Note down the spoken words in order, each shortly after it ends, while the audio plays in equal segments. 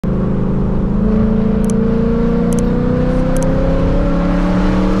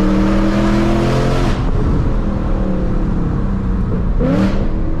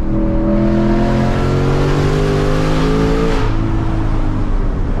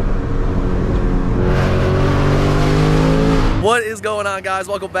on, guys?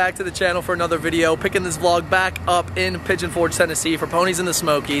 Welcome back to the channel for another video. Picking this vlog back up in Pigeon Forge, Tennessee for Ponies in the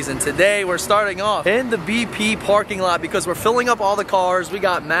Smokies. And today we're starting off in the BP parking lot because we're filling up all the cars. We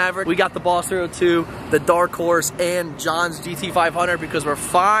got Maverick, we got the Boss 02, the Dark Horse, and John's GT500 because we're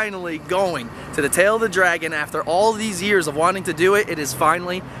finally going to the tail of the dragon. After all these years of wanting to do it, it is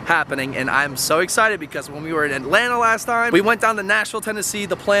finally happening. And I'm so excited because when we were in Atlanta last time, we went down to Nashville, Tennessee.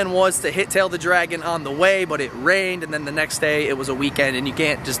 The plan was to hit Tail of the Dragon on the way, but it rained, and then the next day it was a weekend, and you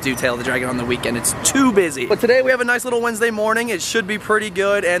can't just do Tail of the Dragon on the weekend. It's too busy. But today we have a nice little Wednesday morning. It should be pretty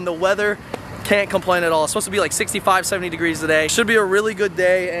good, and the weather, can't complain at all. It's supposed to be like 65, 70 degrees today. Should be a really good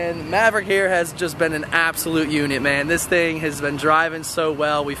day, and Maverick here has just been an absolute unit, man. This thing has been driving so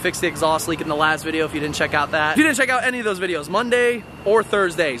well. We fixed the exhaust leak in the last video if you didn't check out that. If you didn't check out any of those videos, Monday or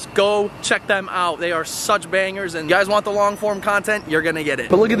Thursdays, go check them out. They are such bangers, and you guys want the long form content, you're gonna get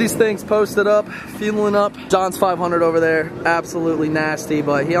it. But look at these things posted up, fueling up. John's 500 over there, absolutely nasty,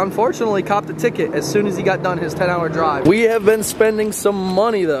 but he unfortunately copped a ticket as soon as he got done his 10-hour drive. We have been spending some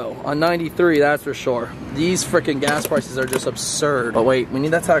money though on 93, that's for sure. These freaking gas prices are just absurd. But wait, we need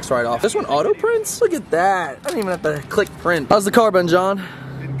that tax write-off. This one auto prints? Look at that. I don't even have to click print. How's the car been, John?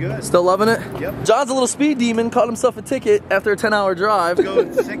 Good. Still loving it? Yep. John's a little speed demon, caught himself a ticket after a 10-hour drive.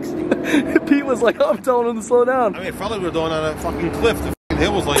 Going 60. Pete was like, oh, I'm telling him to slow down. I mean, probably we're going on a fucking cliff. The fucking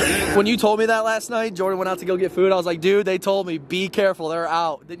hill was like this. When you told me that last night, Jordan went out to go get food. I was like, dude, they told me, be careful, they're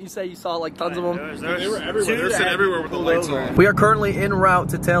out. Didn't you say you saw like tons of them? They were everywhere. They were sitting everywhere with the lights on. We are currently en route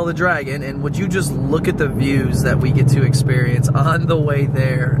to Tail of the Dragon, and would you just look at the views that we get to experience on the way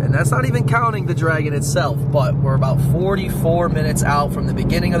there? And that's not even counting the dragon itself, but we're about 44 minutes out from the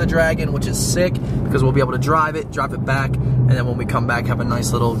beginning of the dragon, which is sick because we'll be able to drive it back, and then when we come back, have a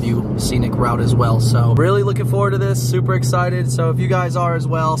nice little view scenic route as well. So really looking forward to this, super excited. So if you guys are as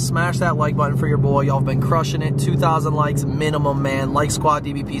well, smash that like button for your boy. Y'all have been crushing it. 2,000 likes minimum, man. Like squad,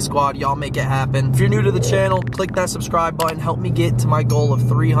 DBP squad, y'all make it happen. If you're new to the channel, click that subscribe button. Help me get to my goal of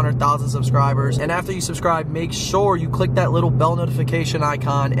 300,000 subscribers. And after you subscribe, make sure you click that little bell notification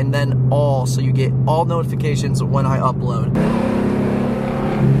icon and then all, so you get all notifications when I upload.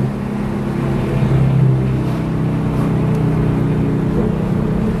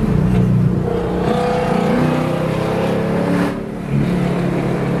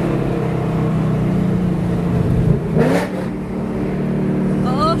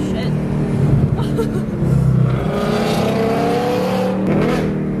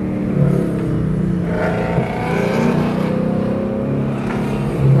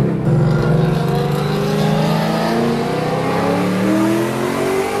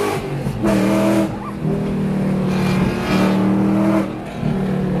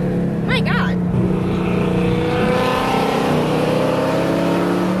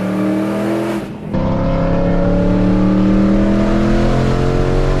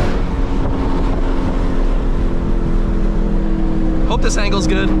 Hope this angle's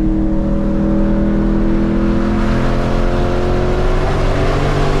good.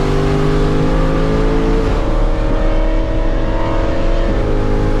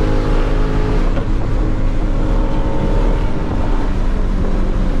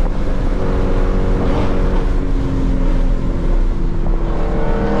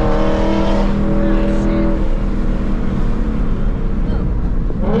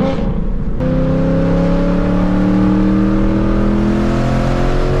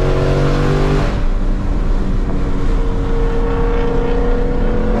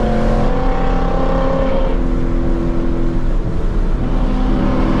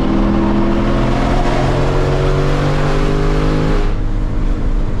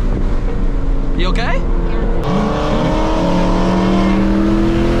 You okay?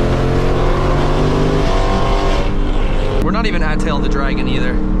 We're not even at Tail of the Dragon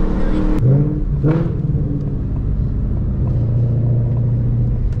either.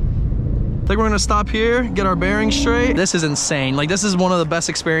 I think we're gonna stop here, get our bearings straight. This is insane. Like, this is one of the best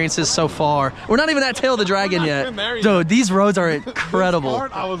experiences so far. We're not even at Tail of the Dragon yet. Dude, these roads are incredible.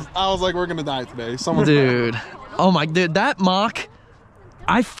 I was like, we're gonna die today. Dude. Oh my, dude, that Mach,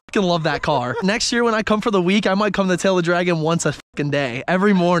 I fucking love that car. Next year when I come for the week, I might come to Tail of the Dragon once a fucking day,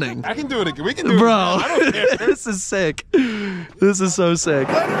 every morning. I can do it again. We can do it Bro, again. I don't care. This is sick. This is so sick.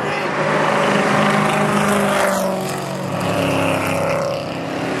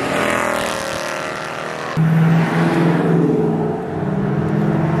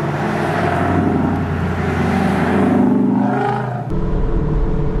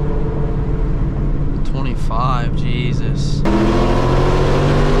 Jesus.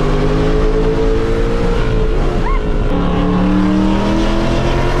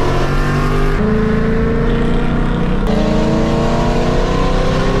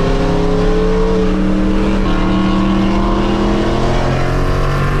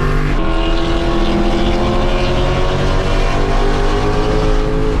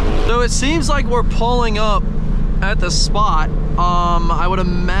 it seems like we're pulling up at the spot. I would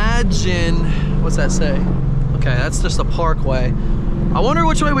imagine, what's that say? Okay, that's just a parkway. I wonder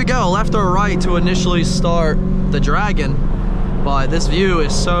which way we go, left or right, to initially start the Dragon. But this view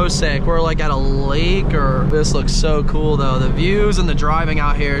is so sick. We're like at a lake, or this looks so cool though. The views and the driving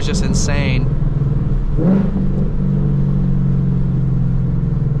out here is just insane.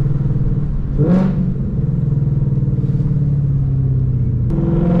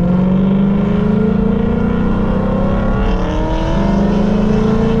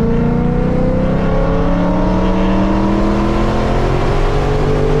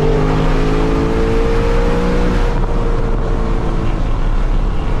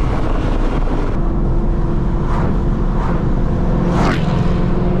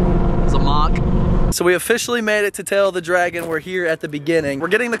 So we officially made it to Tail the Dragon. We're here at the beginning. We're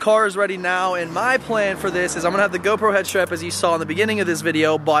getting the cars ready now, and my plan for this is I'm gonna have the GoPro head strap as you saw in the beginning of this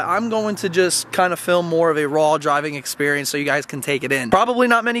video, but I'm going to just kind of film more of a raw driving experience so you guys can take it in. Probably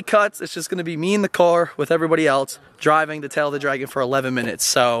not many cuts. It's just gonna be me in the car with everybody else driving the Tail the Dragon for 11 minutes.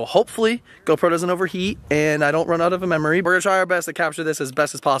 So hopefully GoPro doesn't overheat and I don't run out of a memory. We're gonna try our best to capture this as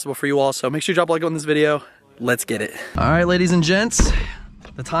best as possible for you all. So make sure you drop a like on this video. Let's get it. All right, ladies and gents.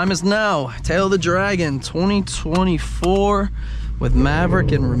 The time is now. Tail the Dragon 2024 with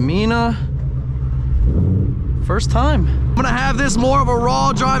Maverick and Ramina. First time. I'm gonna have this more of a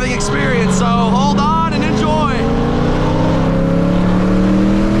raw driving experience, so hold on and enjoy.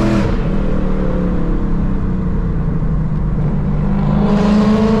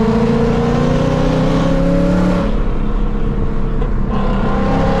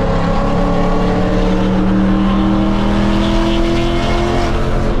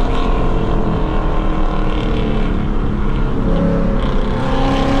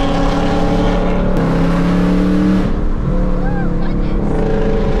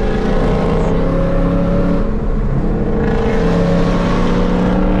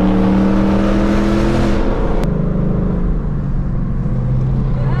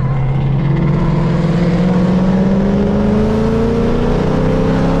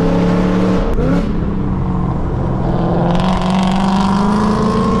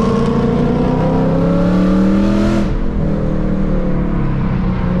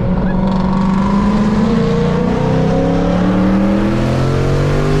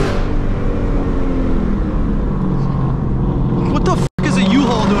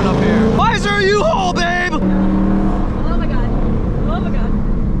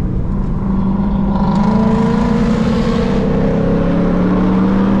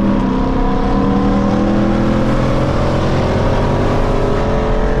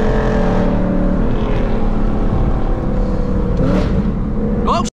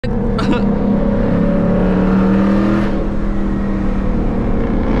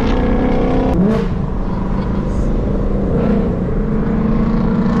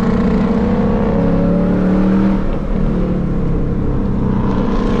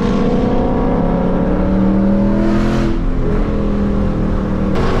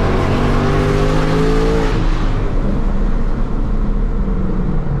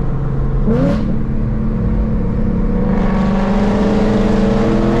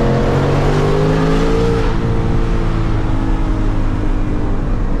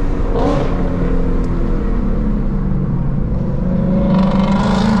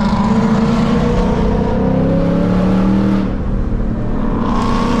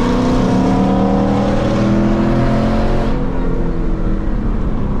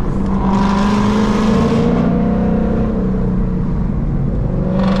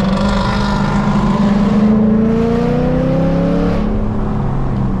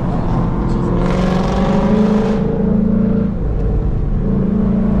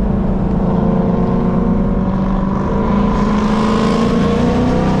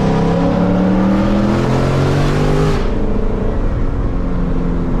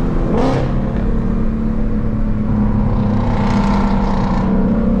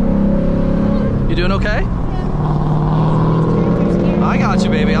 Doing okay? I got you,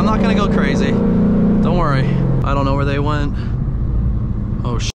 baby. I'm not gonna go crazy. Don't worry. I don't know where they went.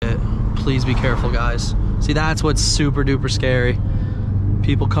 Oh shit. Please be careful, guys. See, that's what's super duper scary.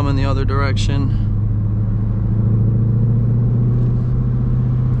 People coming the other direction.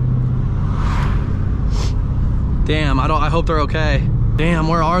 Damn, I hope they're okay. Damn,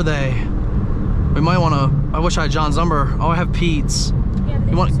 where are they? We might wanna, I wish I had John's number. Oh, I have Pete's. Yeah,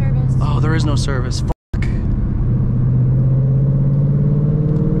 but there's no service. Oh, there is no service. Fuck.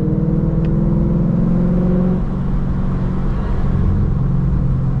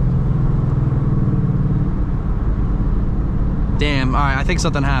 Damn, all right, I think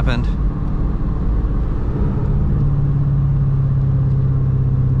something happened.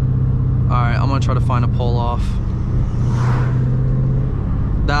 Alright, I'm gonna try to find a pull off.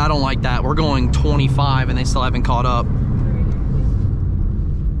 I don't like that. We're going 25 and they still haven't caught up.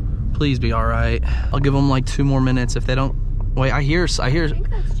 Please be alright. I'll give them like 2 more minutes if they don't. Wait, I hear. I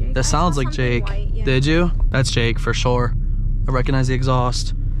think that's Jake. That sounds like Jake. White, yeah. Did you? That's Jake for sure. I recognize the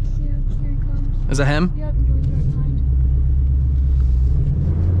exhaust. Yeah, here he comes. Is that him? Yep, he's right behind.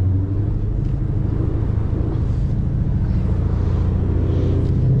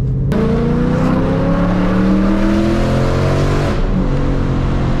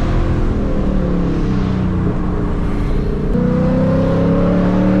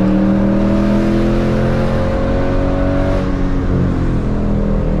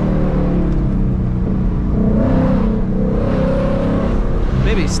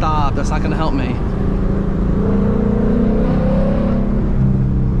 Baby, stop. That's not gonna help me.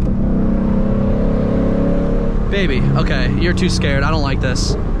 Baby, okay, you're too scared. I don't like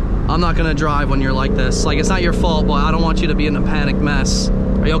this. I'm not gonna drive when you're like this. Like, it's not your fault, but I don't want you to be in a panic mess.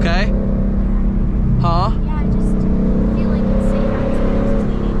 Are you okay? Huh? Yeah, I just feel like it's safer because it's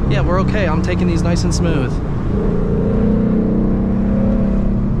cleaning. Yeah, we're okay. I'm taking these nice and smooth.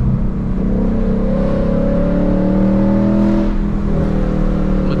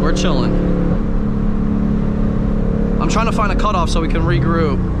 Look, we're chilling. I'm trying to find a cutoff so we can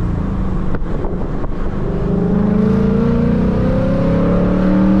regroup.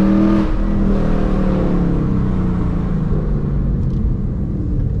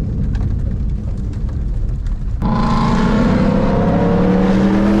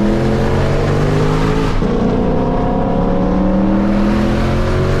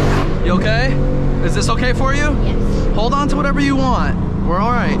 You okay? Is this okay for you? Yes. Hold on to whatever you want. We're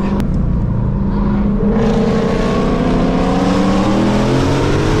all right.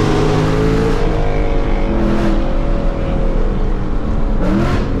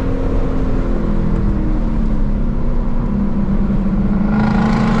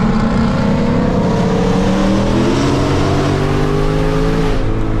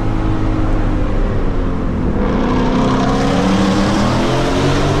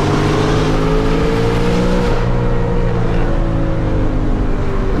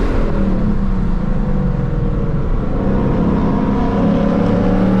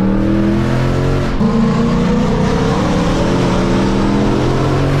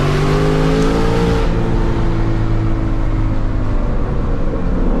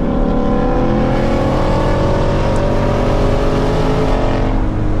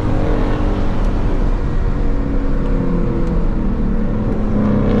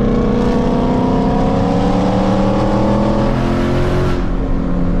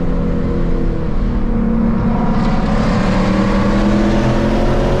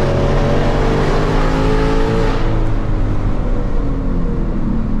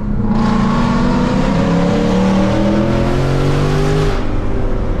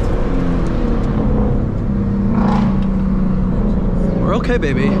 We're okay,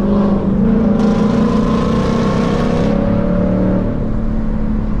 baby.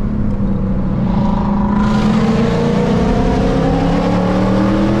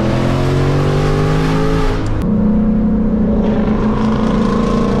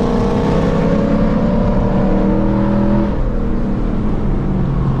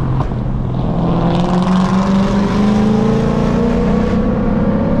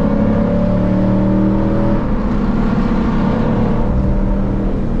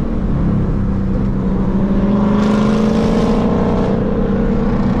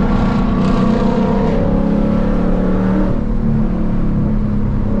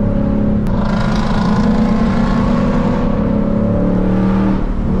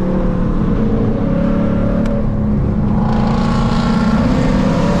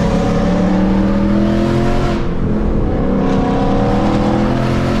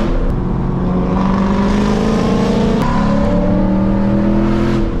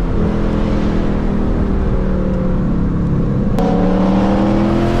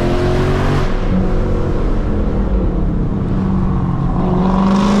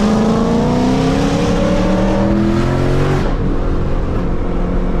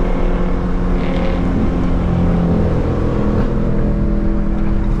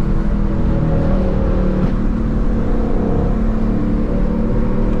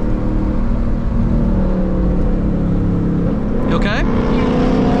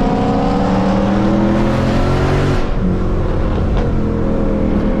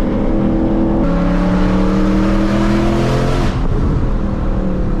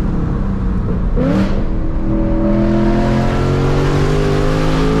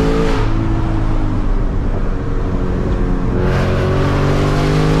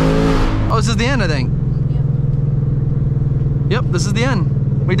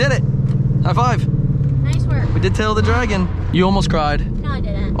 tail of the dragon. You almost cried. No, I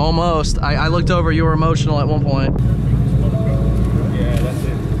didn't. Almost. I looked over, you were emotional at one point. Yeah, that's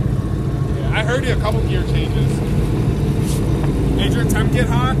it. Yeah, I heard you a couple gear changes. Did your temp get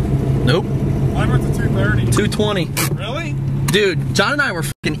hot? Nope. I went to 230. 220. Really? Dude, John and I were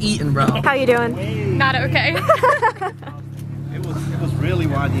fucking eating, bro. How you doing? Not okay. It was really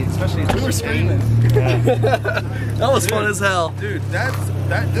windy, especially We were screaming. That was fun as hell. Dude,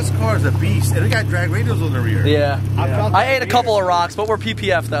 this car is a beast, and it got drag radios on the rear. Yeah. I ate a couple of rocks, but we're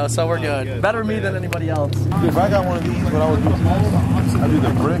PPF though, so we're good. Better me than anybody else. If I got one of these when I was doing I do the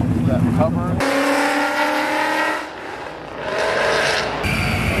brick, that cover.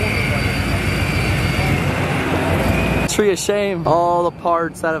 Tree of shame. All the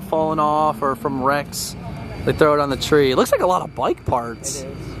parts that have fallen off or from wrecks, they throw it on the tree. It looks like a lot of bike parts. I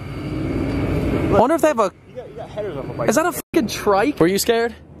wonder if they have a... You got headers on the bike. Is that a fucking trike? Were you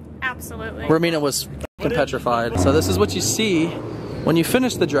scared? Absolutely. Romina was fucking petrified. So this is what you see when you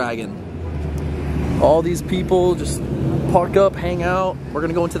finish the dragon. All these people just park up, hang out. We're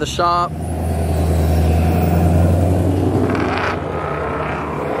gonna go into the shop.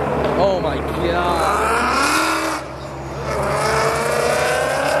 Oh my God.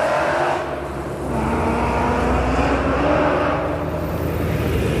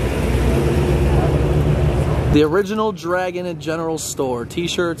 The original Dragon and General Store.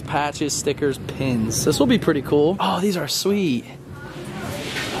 T-shirts, patches, stickers, pins. This will be pretty cool. Oh, these are sweet.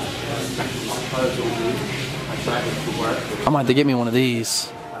 I might have to get me one of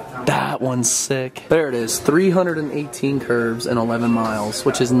these. That one's sick. There it is. 318 curves and 11 miles,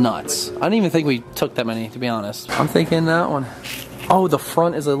 which is nuts. I didn't even think we took that many, to be honest. I'm thinking that one. Oh, the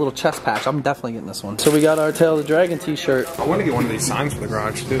front is a little chest patch. I'm definitely getting this one. So we got our Tail of the Dragon t-shirt. I want to get one of these signs for the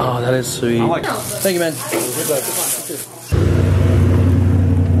garage too. Oh, that is sweet. I like it. Thank you, man. So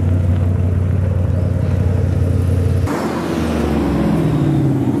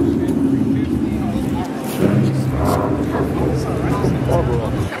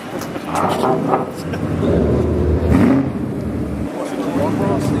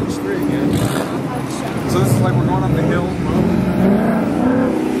this is like we're going up the hill.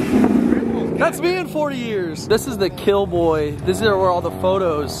 That's me in 40 years. This is the Kill Boy. This is where all the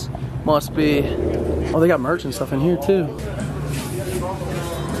photos must be. Oh, they got merch and stuff in here too.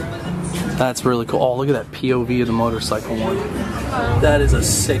 That's really cool. Oh, look at that POV of the motorcycle one. That is a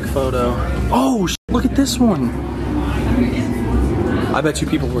sick photo. Oh, look at this one. I bet you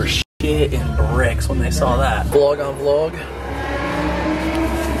people were shitting bricks when they saw that. Vlog on vlog.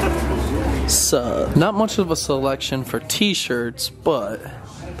 So, not much of a selection for t-shirts, but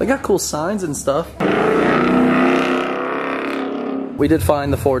they got cool signs and stuff. We did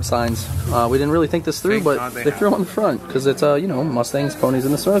find the Ford signs. We didn't really think this through, but they threw them on the front because it's, you know, Mustangs, Ponies,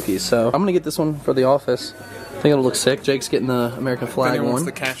 and the Smokies. So I'm gonna get this one for the office. I think it'll look sick. Jake's getting the American flag If anyone one.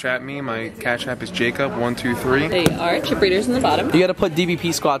 wants to cash at me, my cash app is Jacob123. They are chip readers in the bottom. You gotta put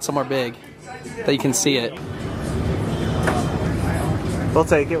DVP squad somewhere big that you can see it. We'll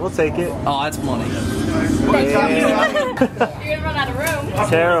take it, we'll take it. Oh, that's money. You're gonna run out of room.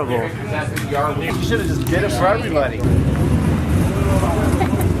 Terrible. You should have just did it for everybody.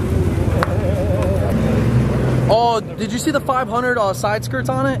 Oh, did you see the 500 side skirts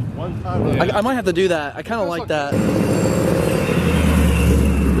on it? I might have to do that. I kind of like that.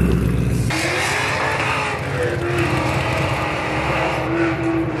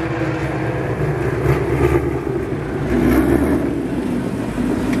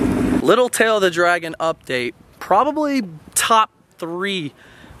 Little Tail of the Dragon update. Probably top 3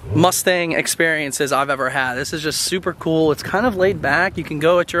 Mustang experiences I've ever had. This is just super cool. It's kind of laid back. You can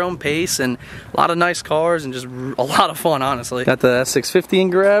go at your own pace and a lot of nice cars and just a lot of fun, honestly. Got the S650 in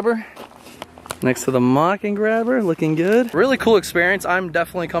grabber next to the Mach in grabber, looking good. Really cool experience. I'm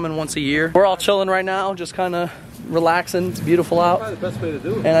definitely coming once a year. We're all chilling right now, just kind of relaxing. It's beautiful out. Probably the best way to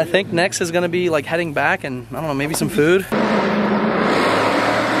do it. And I think next is gonna be like heading back and I don't know, maybe some food.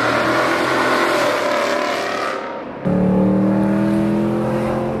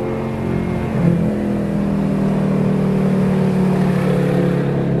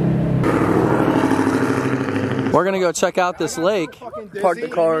 We're gonna go check out this lake. Park the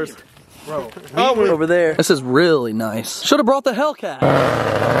cars over there. This is really nice. Should have brought the Hellcat.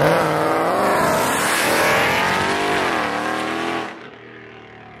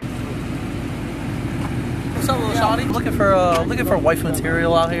 What's up, little shawty? Looking for wife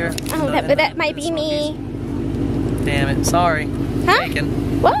material out here. Oh, that might be me. Damn it! Sorry. Huh?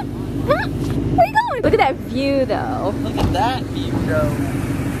 Taken. What? Huh? Where are you going? Look at that view, though. Look at that view, though.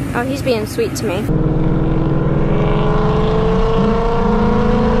 Oh, he's being sweet to me.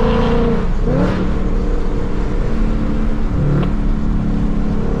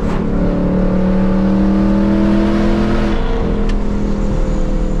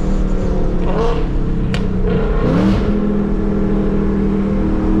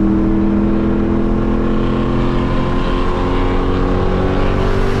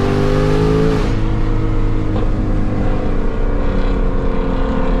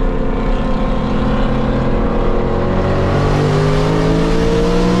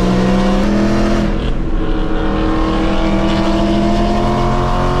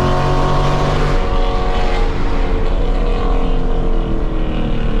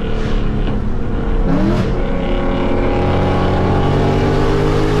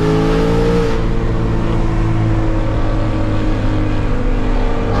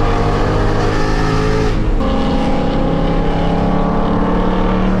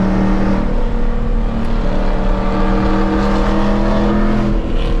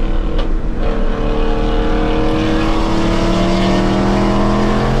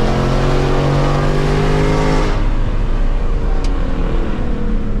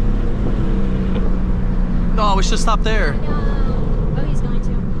 should stop there. No. Oh, he's going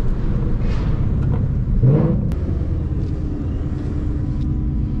to.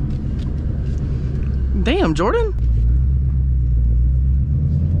 Damn, Jordan.